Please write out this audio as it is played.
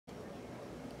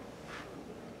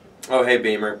Oh, hey,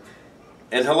 Beamer.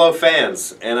 And hello,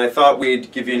 fans. And I thought we'd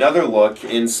give you another look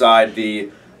inside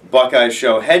the Buckeye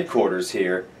Show headquarters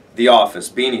here, the office.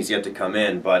 Beanie's yet to come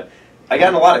in, but I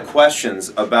got a lot of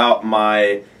questions about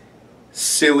my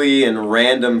silly and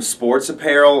random sports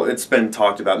apparel. It's been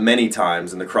talked about many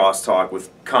times in the crosstalk with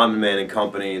Common Man and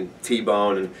Company and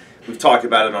T-Bone, and we've talked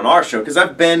about it on our show because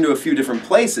I've been to a few different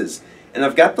places, and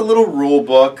I've got the little rule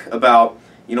book about,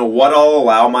 you know, what I'll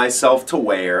allow myself to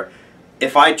wear.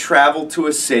 If I travel to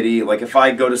a city, like if I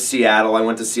go to Seattle, I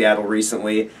went to Seattle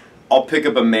recently, I'll pick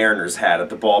up a Mariners hat at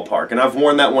the ballpark, and I've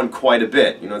worn that one quite a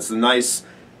bit. You know, it's a nice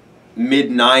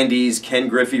mid-90s Ken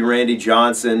Griffey, Randy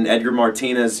Johnson, Edgar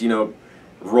Martinez, you know,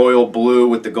 royal blue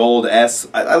with the gold S.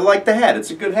 I like the hat.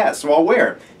 It's a good hat, so I'll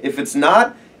wear it. If it's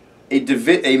not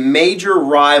a major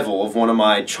rival of one of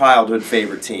my childhood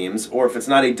favorite teams, or if it's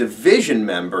not a division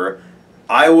member,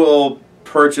 I will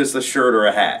purchase a shirt or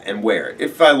a hat and wear it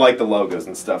if I like the logos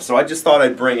and stuff. So I just thought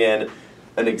I'd bring in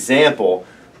an example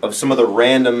of some of the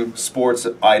random sports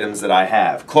items that I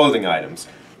have, clothing items.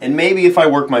 And maybe if I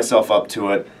work myself up to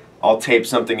it, I'll tape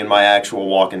something in my actual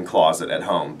walk-in closet at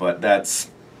home. But that's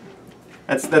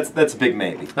a big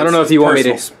maybe. I don't know if you want me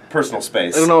to personal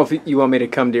space. I don't know if you want me to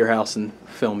come to your house and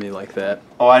film you like that.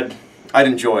 Oh, I'd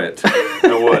enjoy it.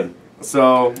 I would.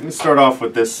 So let me start off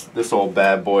with this old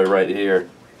bad boy right here.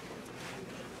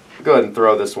 Go ahead and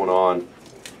throw this one on.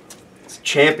 It's a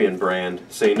Champion brand,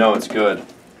 so you know it's good.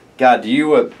 God,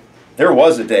 there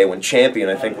was a day when Champion,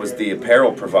 I think, was the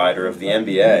apparel provider of the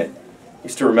NBA. I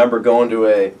used to remember going to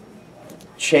a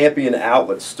Champion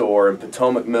outlet store in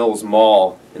Potomac Mills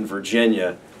Mall in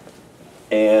Virginia,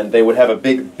 and they would have a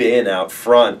big bin out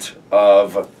front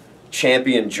of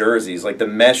Champion jerseys, like the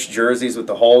mesh jerseys with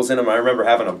the holes in them. I remember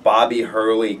having a Bobby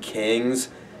Hurley Kings.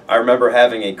 I remember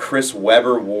having a Chris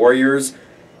Webber Warriors.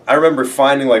 I remember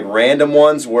finding like random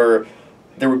ones where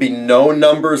there would be no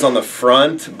numbers on the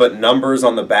front but numbers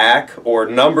on the back, or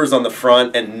numbers on the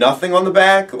front and nothing on the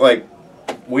back. Like,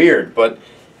 weird. But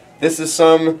this is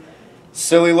some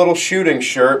silly little shooting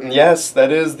shirt, and yes,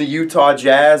 that is the Utah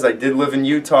Jazz. I did live in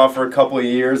Utah for a couple of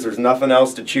years. There's nothing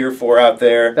else to cheer for out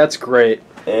there. That's great.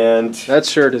 And that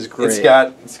shirt is great.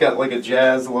 It's got like a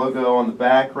Jazz logo on the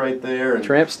back right there. And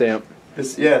tramp stamp.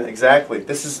 Yeah, exactly.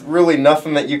 This is really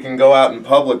nothing that you can go out in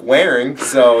public wearing,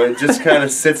 so it just kind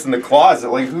of sits in the closet.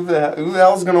 Like, who the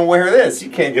hell's going to wear this? You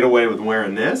can't get away with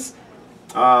wearing this.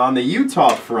 On the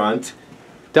Utah front,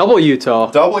 Double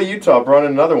Utah brought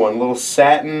in another one, little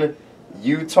satin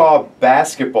Utah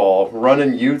basketball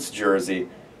running Utes jersey.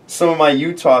 Some of my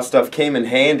Utah stuff came in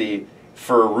handy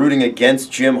for rooting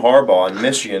against Jim Harbaugh in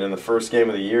Michigan in the first game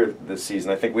of the year this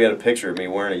season. I think we had a picture of me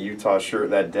wearing a Utah shirt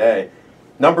that day.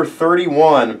 Number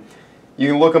 31, you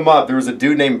can look him up. There was a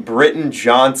dude named Britton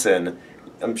Johnson.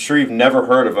 I'm sure you've never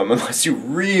heard of him unless you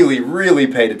really, really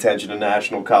paid attention to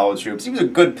national college hoops. He was a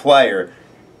good player.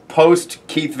 Post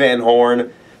Keith Van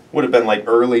Horn, would have been like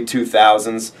early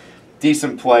 2000s.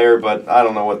 Decent player, but I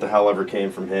don't know what the hell ever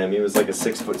came from him. He was like a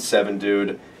 6'7"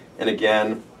 dude. And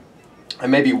again, I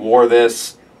maybe wore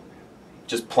this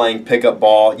just playing pickup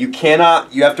ball. You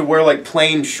have to wear like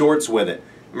plain shorts with it.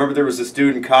 Remember there was this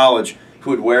dude in college who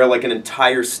would wear like an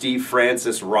entire Steve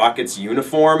Francis Rockets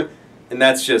uniform, and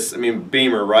that's just, I mean,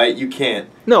 Beamer, right? You can't.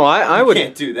 No, I would.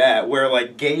 Can't do that. Wear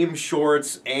like game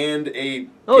shorts and a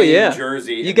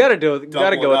jersey. You got to do it. You got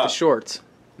to go with the shorts.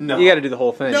 No. You got to do the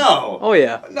whole thing. No. Oh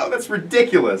yeah. No, that's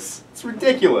ridiculous. It's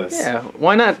ridiculous. Yeah.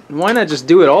 Why not? Why not just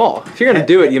do it all? If you're gonna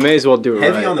do it, you may as well do it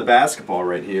right. Heavy on the basketball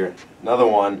right here. Another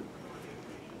one.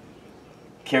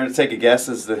 Care to take a guess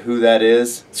as to who that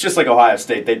is? It's just like Ohio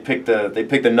State. They pick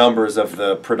the numbers of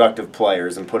the productive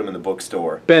players and put them in the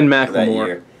bookstore. Ben McLemore. That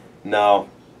year. No.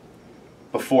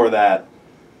 Before that,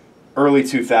 early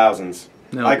 2000s.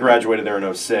 No. I graduated there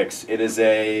in 06.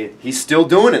 He's still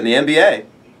doing it in the NBA.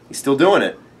 He's still doing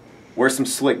it. Wears some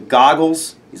slick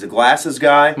goggles. He's a glasses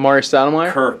guy. Amari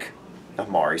Stoudemire?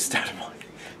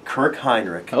 Kirk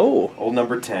Heinrich. Oh. Old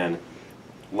number 10.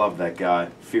 Love that guy.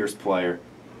 Fierce player.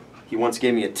 He once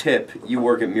gave me a tip. You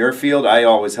work at Muirfield. I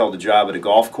always held a job at a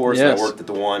golf course. Yes. And I worked at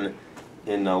the one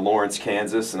in Lawrence,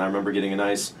 Kansas, and I remember getting a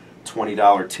nice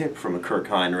 $20 tip from a Kirk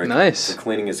Heinrich. Nice. For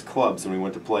cleaning his clubs when we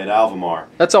went to play at Alvamar.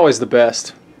 That's always the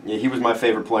best. Yeah, he was my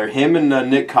favorite player. Him and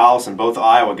Nick Collison, both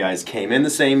Iowa guys, came in the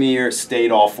same year,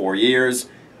 stayed all 4 years,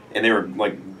 and they were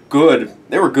like good.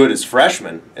 They were good as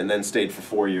freshmen, and then stayed for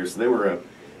 4 years. So they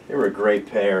were a great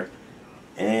pair.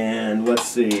 And let's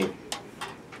see.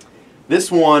 This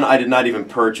one I did not even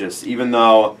purchase, even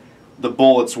though the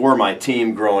Bullets were my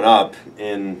team growing up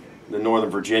in the Northern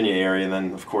Virginia area, and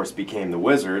then of course became the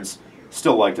Wizards.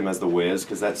 Still liked them as the Wiz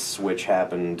because that switch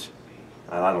happened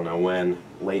I don't know when,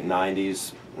 late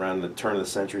 90s, around the turn of the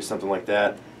century, something like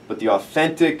that. But the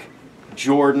authentic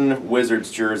Jordan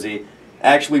Wizards jersey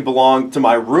actually belonged to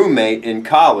my roommate in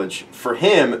college. For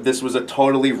him, this was a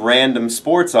totally random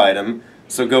sports item,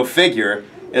 so go figure.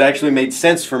 It actually made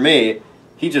sense for me.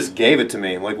 He just gave it to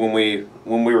me. Like when we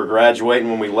were graduating,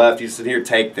 when we left, he said, "Here,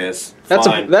 take this."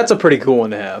 That's a pretty cool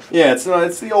one to have. Yeah, it's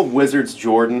the old Wizards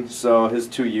Jordan. So his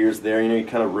 2 years there, he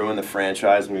kind of ruined the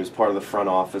franchise when he was part of the front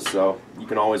office. So you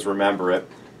can always remember it.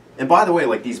 And by the way,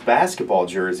 like these basketball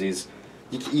jerseys,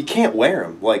 you can't wear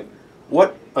them. Like,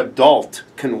 what adult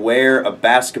can wear a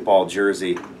basketball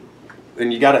jersey?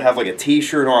 And you got to have like a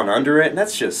T-shirt on under it. And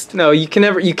that's just No, you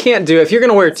can't do it. If you're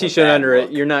gonna wear a T-shirt under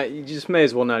look. it, you just may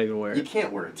as well not even wear You it.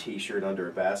 can't wear a T-shirt under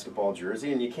a basketball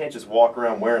jersey, and you can't just walk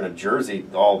around wearing a jersey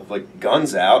all like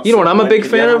guns out. You know what I'm a big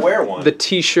fan of? Wear one. The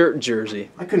T-shirt jersey.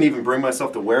 I couldn't even bring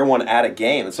myself to wear one at a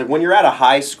game. It's like when you're at a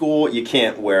high school, you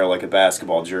can't wear like a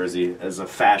basketball jersey as a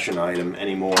fashion item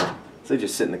anymore. So they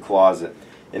just sit in the closet.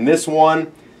 And this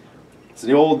one, it's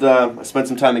the old, I spent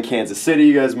some time in Kansas City,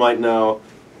 you guys might know,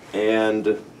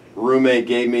 and roommate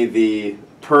gave me the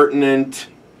pertinent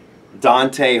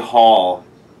Dante Hall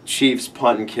Chiefs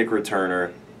punt and kick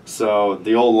returner. So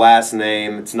the old last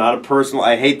name, it's not a personal,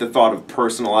 I hate the thought of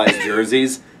personalized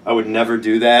jerseys. I would never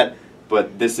do that,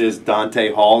 but this is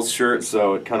Dante Hall's shirt,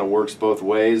 so it kind of works both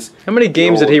ways. How many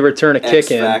games did he return a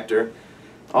kick in? X-Factor.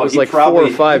 Oh, it was like 4 or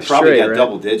 5 he probably straight, got right?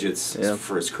 double digits Yeah.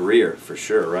 for his career, for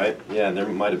sure, right? Yeah, there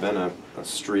might have been a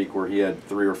streak where he had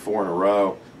 3 or 4 in a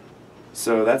row.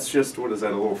 So that's just, what is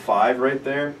that, a little 5 right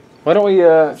there? Why don't we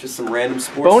Just some random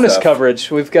sports bonus stuff. coverage?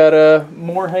 We've got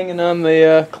more hanging on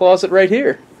the closet right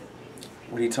here.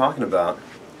 What are you talking about?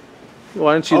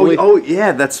 Why don't you leave? Oh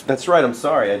yeah, that's right. I'm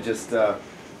sorry. I just had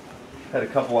a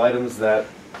couple items that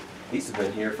these have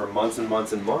been here for months and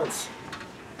months and months.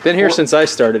 Been here since I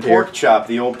started here. Pork Chop,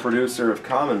 the old producer of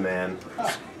Common Man,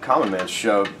 Common Man's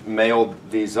show, mailed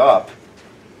these up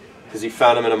because he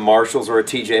found them in a Marshalls or a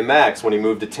TJ Maxx when he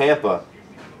moved to Tampa.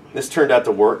 This turned out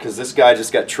to work because this guy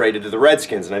just got traded to the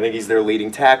Redskins, and I think he's their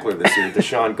leading tackler this year,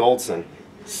 Deshaun Goldson.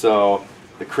 So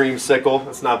the creamsicle,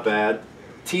 that's not bad.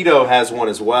 Tito has one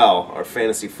as well, our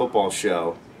fantasy football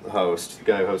show host, the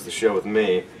guy who hosts the show with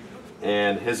me,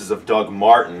 and his is of Doug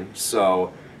Martin.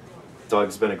 So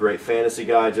Doug's been a great fantasy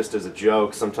guy. Just as a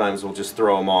joke, sometimes we'll just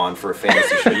throw him on for a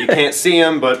fantasy show. You can't see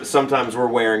him, but sometimes we're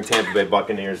wearing Tampa Bay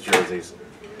Buccaneers jerseys.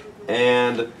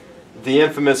 And the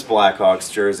infamous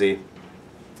Blackhawks jersey.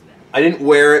 I didn't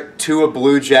wear it to a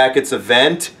Blue Jackets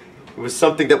event. It was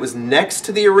something that was next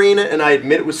to the arena, and I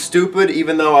admit it was stupid,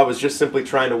 even though I was just simply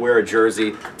trying to wear a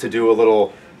jersey to do a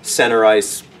little center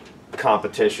ice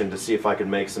competition to see if I could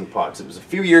make some pucks. It was a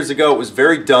few years ago. It was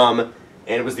very dumb,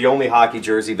 and it was the only hockey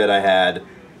jersey that I had,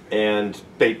 and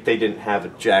they didn't have a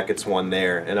Jackets one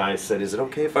there. And I said, "Is it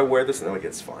okay if I wear this?" And they're like,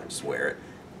 "It's fine, just wear it."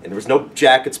 And there was no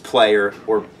Jackets player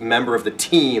or member of the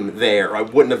team there. I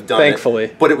wouldn't have done Thankfully.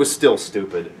 it. But it was still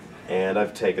stupid. And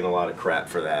I've taken a lot of crap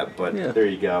for that. But Yeah. there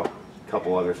you go. A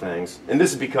couple other things. And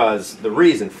this is because the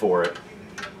reason for it,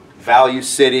 Value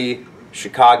City,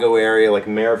 Chicago area, like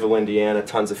Maryville, Indiana,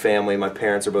 tons of family. My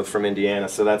parents are both from Indiana,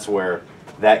 so that's where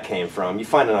that came from. You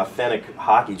find an authentic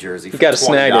hockey jersey for You gotta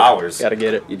snag $20. it. Gotta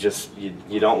get it.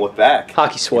 You don't look back.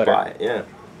 Hockey sweater. You buy it, yeah.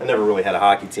 I never really had a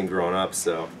hockey team growing up,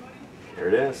 so here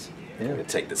it is. Yeah. I'm going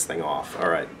to take this thing off. All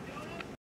right.